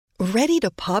Ready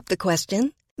to pop the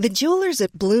question? The jewelers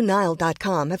at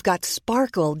BlueNile.com have got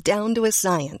sparkle down to a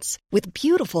science with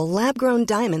beautiful lab-grown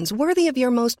diamonds worthy of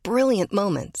your most brilliant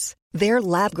moments. Their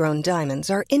lab-grown diamonds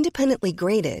are independently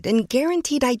graded and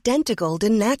guaranteed identical to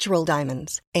natural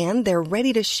diamonds, and they're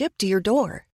ready to ship to your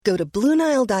door. Go to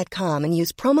BlueNile.com and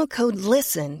use promo code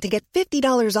LISTEN to get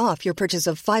 $50 off your purchase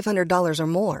of $500 or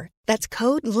more. That's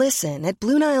code LISTEN at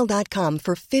BlueNile.com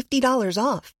for $50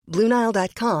 off.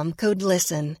 BlueNile.com, code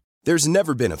LISTEN. There's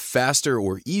never been a faster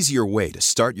or easier way to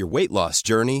start your weight loss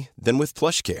journey than with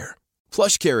PlushCare.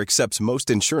 PlushCare accepts most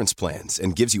insurance plans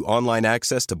and gives you online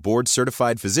access to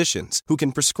board-certified physicians who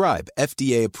can prescribe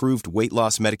FDA-approved weight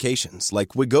loss medications like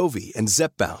Wegovy and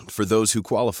Zepbound for those who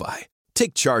qualify.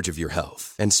 Take charge of your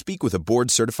health and speak with a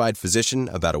board-certified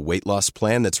physician about a weight loss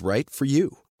plan that's right for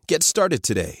you. Get started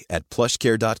today at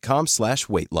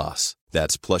plushcare.com/weight loss.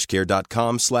 That's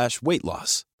plushcare.com/weight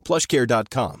loss.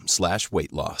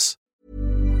 plushcare.com/weight loss.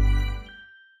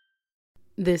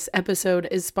 This episode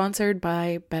is sponsored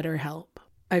by BetterHelp.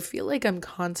 I feel like I'm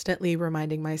constantly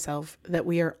reminding myself that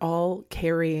we are all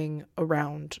carrying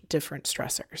around different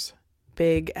stressors,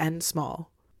 big and small.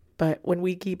 But when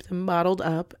we keep them bottled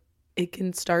up, it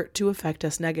can start to affect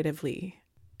us negatively.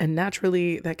 And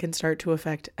naturally, that can start to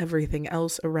affect everything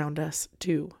else around us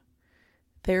too.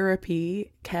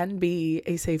 Therapy can be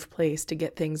a safe place to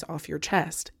get things off your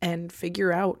chest and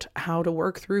figure out how to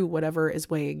work through whatever is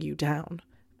weighing you down.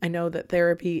 I know that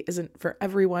therapy isn't for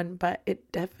everyone, but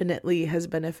it definitely has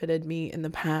benefited me in the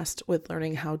past with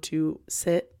learning how to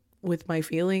sit with my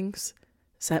feelings,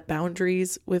 set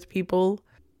boundaries with people,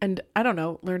 and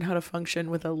learn how to function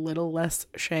with a little less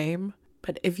shame.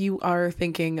 But if you are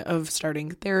thinking of starting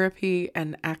therapy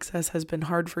and access has been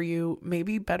hard for you,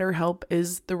 maybe BetterHelp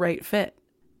is the right fit.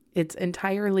 It's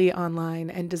entirely online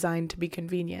and designed to be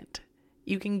convenient.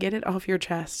 You can get it off your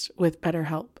chest with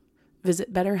BetterHelp.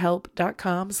 Visit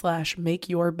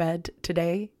BetterHelp.com/makeyourbed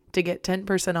today to get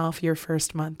 10% off your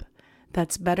first month.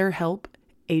 That's BetterHelp,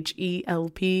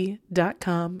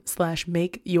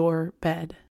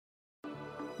 HELP.com/makeyourbed.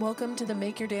 Welcome to the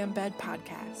Make Your Damn Bed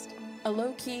podcast, a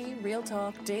low-key, real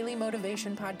talk, daily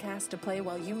motivation podcast to play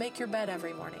while you make your bed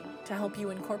every morning to help you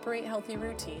incorporate healthy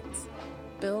routines,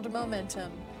 build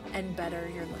momentum, and better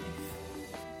your life.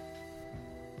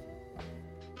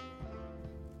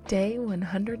 Day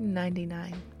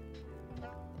 199.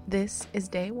 This is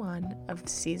day 1 of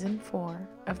season 4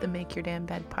 of the Make Your Damn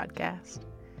Bed podcast.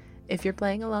 If you're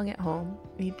playing along at home,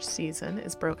 each season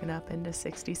is broken up into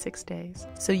 66 days,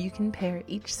 so you can pair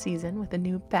each season with a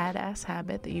new badass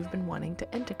habit that you've been wanting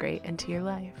to integrate into your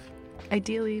life.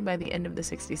 Ideally, by the end of the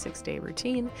 66-day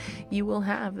routine, you will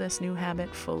have this new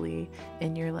habit fully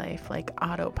in your life, like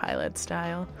autopilot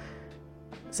style.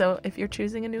 So if you're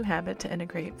choosing a new habit to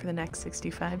integrate for the next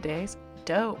 65 days,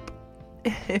 dope.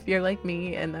 If you're like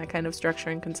me and that kind of structure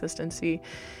and consistency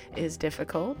is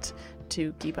difficult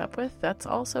to keep up with, that's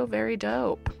also very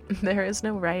dope. There is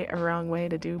no right or wrong way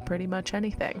to do pretty much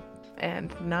anything.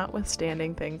 And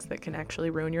notwithstanding things that can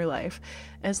actually ruin your life,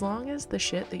 as long as the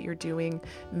shit that you're doing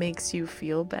makes you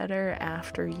feel better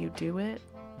after you do it,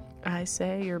 I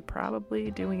say you're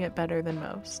probably doing it better than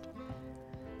most.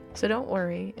 So don't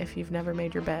worry if you've never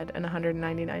made your bed in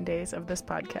 199 days of this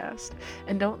podcast.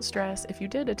 And don't stress if you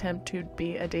did attempt to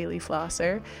be a daily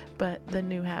flosser, but the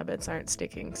new habits aren't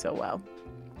sticking so well.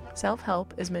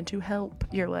 Self-help is meant to help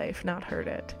your life, not hurt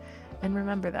it. And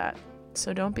remember that.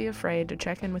 So don't be afraid to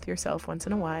check in with yourself once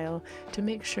in a while to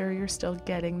make sure you're still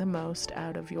getting the most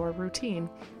out of your routine.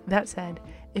 That said,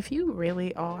 if you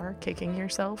really are kicking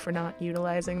yourself for not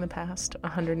utilizing the past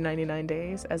 199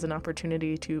 days as an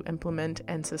opportunity to implement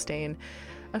and sustain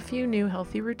a few new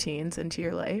healthy routines into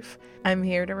your life, I'm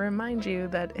here to remind you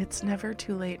that it's never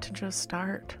too late to just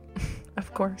start.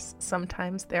 Of course,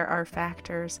 sometimes there are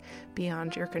factors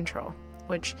beyond your control,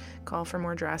 which call for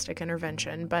more drastic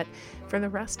intervention. But for the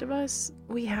rest of us,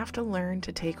 we have to learn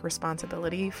to take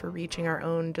responsibility for reaching our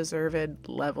own deserved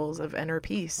levels of inner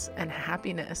peace and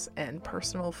happiness and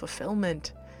personal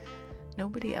fulfillment.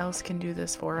 Nobody else can do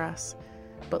this for us,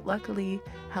 but luckily,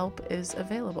 help is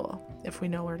available if we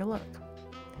know where to look.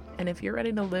 And if you're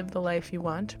ready to live the life you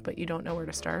want, but you don't know where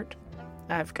to start,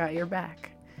 I've got your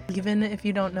back. Even if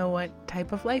you don't know what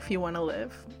type of life you want to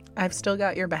live, I've still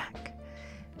got your back.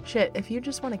 Shit, if you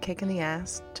just want a kick in the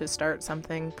ass to start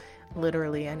something,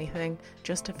 literally anything,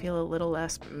 just to feel a little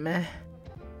less meh,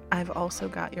 I've also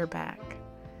got your back.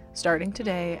 Starting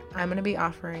today, I'm going to be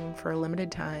offering for a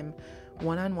limited time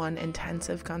one-on-one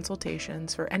intensive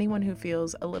consultations for anyone who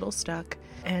feels a little stuck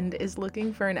and is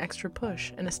looking for an extra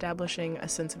push in establishing a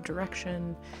sense of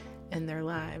direction in their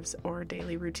lives or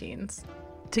daily routines.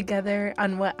 Together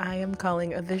on what I am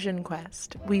calling a vision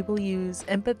quest, we will use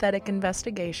empathetic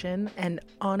investigation and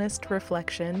honest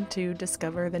reflection to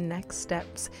discover the next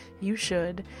steps you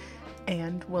should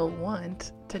and will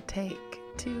want to take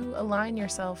to align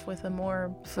yourself with a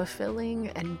more fulfilling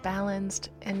and balanced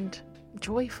and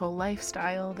joyful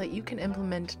lifestyle that you can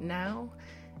implement now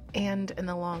and in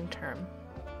the long term.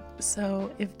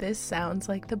 So if this sounds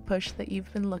like the push that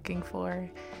you've been looking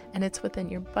for and it's within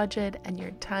your budget and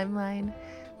your timeline,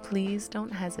 please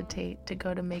don't hesitate to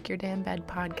go to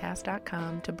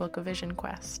makeyourdamnbedpodcast.com to book a vision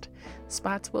quest.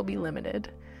 Spots will be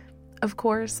limited. Of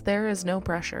course, there is no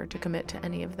pressure to commit to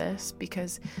any of this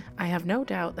because I have no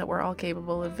doubt that we're all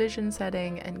capable of vision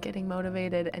setting and getting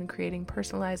motivated and creating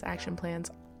personalized action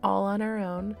plans all on our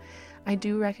own. I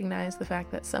do recognize the fact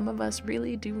that some of us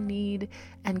really do need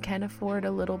and can afford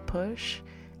a little push,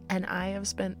 and I have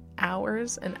spent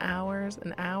hours and hours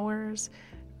and hours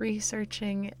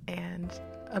researching and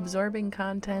absorbing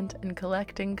content and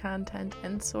collecting content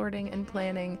and sorting and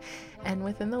planning, and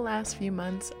within the last few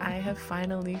months I have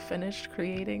finally finished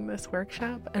creating this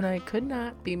workshop, and I could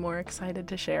not be more excited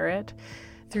to share it.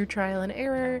 Through trial and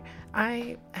error,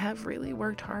 I have really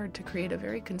worked hard to create a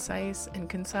very concise and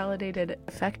consolidated,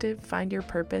 effective Find Your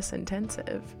Purpose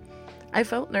intensive. I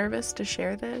felt nervous to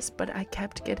share this, but I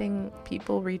kept getting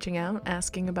people reaching out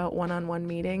asking about one-on-one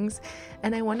meetings,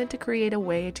 and I wanted to create a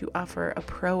way to offer a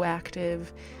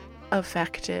proactive,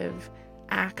 effective,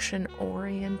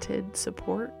 action-oriented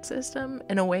support system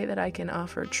in a way that I can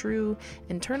offer true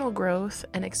internal growth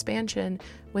and expansion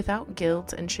without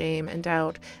guilt and shame and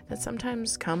doubt that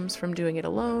sometimes comes from doing it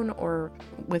alone or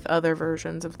with other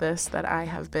versions of this that I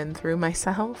have been through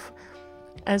myself.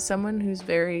 As someone who's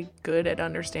very good at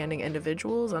understanding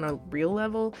individuals on a real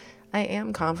level, I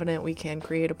am confident we can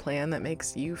create a plan that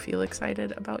makes you feel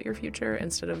excited about your future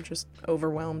instead of just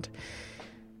overwhelmed.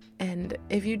 And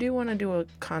if you do want to do a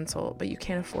consult, but you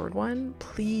can't afford one,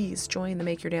 please join the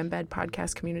Make Your Damn Bed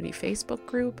podcast community Facebook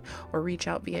group or reach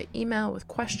out via email with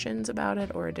questions about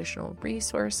it or additional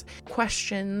resource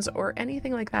questions or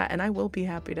anything like that, and I will be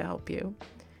happy to help you.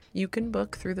 You can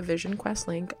book through the Vision Quest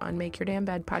link on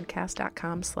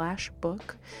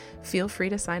makeyourdamnbedpodcast.com/book. Feel free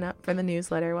to sign up for the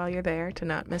newsletter while you're there to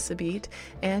not miss a beat,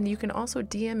 and you can also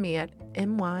DM me at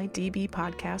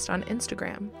mydbpodcast on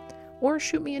Instagram. Or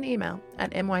shoot me an email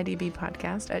at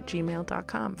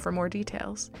mydbpodcast@gmail.com for more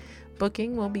details.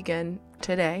 Booking will begin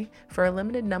today for a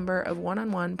limited number of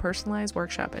one-on-one personalized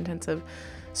workshop intensive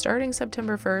starting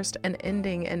September 1st and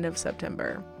ending end of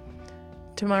September.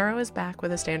 Tomorrow is back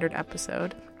with a standard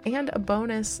episode and a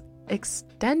bonus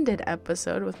extended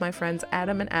episode with my friends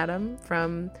Adam and Adam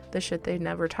from The Shit They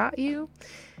Never Taught You.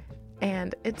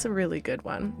 And it's a really good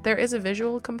one. There is a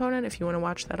visual component if you want to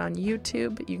watch that on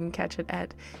YouTube. You can catch it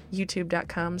at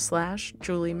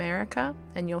youtube.com/JulieMerica,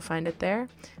 and you'll find it there.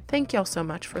 Thank y'all so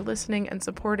much for listening and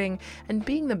supporting and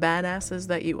being the badasses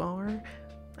that you are.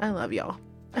 I love y'all.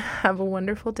 Have a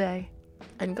wonderful day,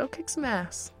 and go kick some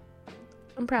ass.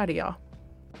 I'm proud of y'all.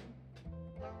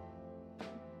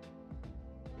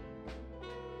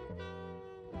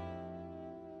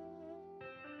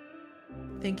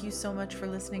 Thank you so much for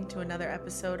listening to another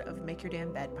episode of Make Your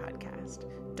Damn Bed podcast.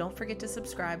 Don't forget to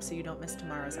subscribe so you don't miss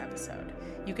tomorrow's episode.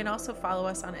 You can also follow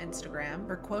us on Instagram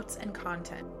for quotes and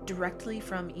content directly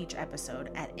from each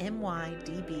episode at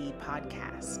MYDB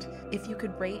Podcast. If you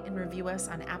could rate and review us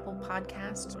on Apple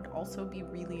Podcasts, it would also be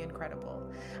really incredible.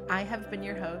 I have been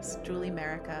your host, Julie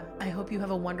Merica. I hope you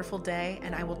have a wonderful day,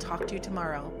 and I will talk to you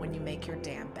tomorrow when you make your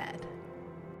damn bed.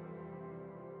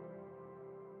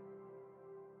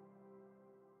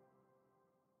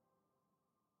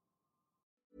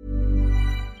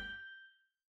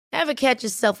 Ever catch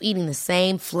yourself eating the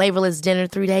same flavorless dinner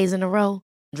 3 days in a row?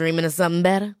 Dreaming of something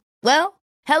better? Well,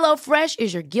 HelloFresh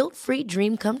is your guilt-free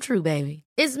dream come true, baby.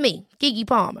 It's me, Keke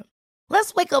Palmer.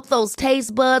 Let's wake up those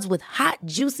taste buds with hot,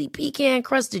 juicy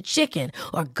pecan-crusted chicken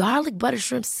or garlic butter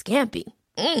shrimp scampi.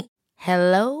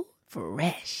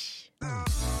 HelloFresh.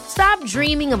 Stop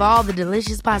dreaming of all the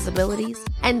delicious possibilities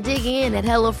and dig in at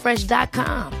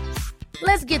HelloFresh.com.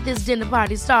 Let's get this dinner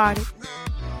party started.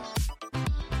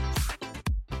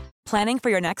 Planning for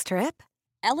your next trip?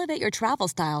 Elevate your travel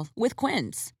style with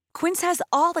Quince. Quince has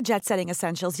all the jet-setting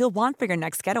essentials you'll want for your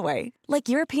next getaway, like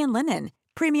European linen,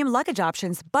 premium luggage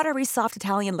options, buttery soft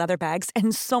Italian leather bags,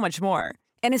 and so much more.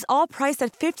 And is all priced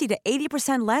at 50 to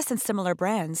 80% less than similar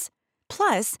brands.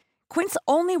 Plus, Quince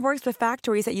only works with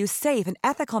factories that use safe and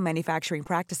ethical manufacturing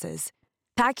practices.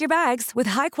 Pack your bags with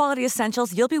high-quality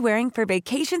essentials you'll be wearing for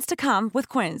vacations to come with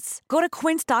Quince. Go to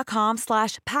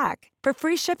quince.com/pack for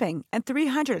free shipping and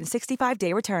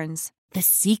 365-day returns. The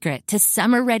secret to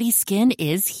summer-ready skin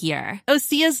is here.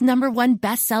 Osea's #1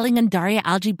 best-selling Undaria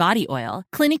Algae Body Oil,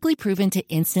 clinically proven to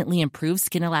instantly improve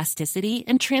skin elasticity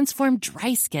and transform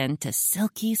dry skin to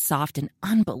silky, soft, and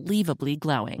unbelievably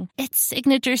glowing. Its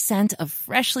signature scent of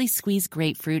freshly squeezed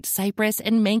grapefruit, cypress,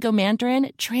 and mango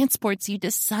mandarin transports you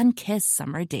to sun-kissed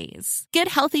summer days. Get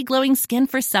healthy, glowing skin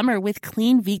for summer with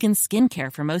clean vegan skincare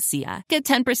from Osea. Get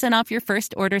 10% off your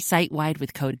first order site-wide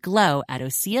with code GLOW at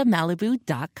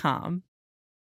OseaMalibu.com.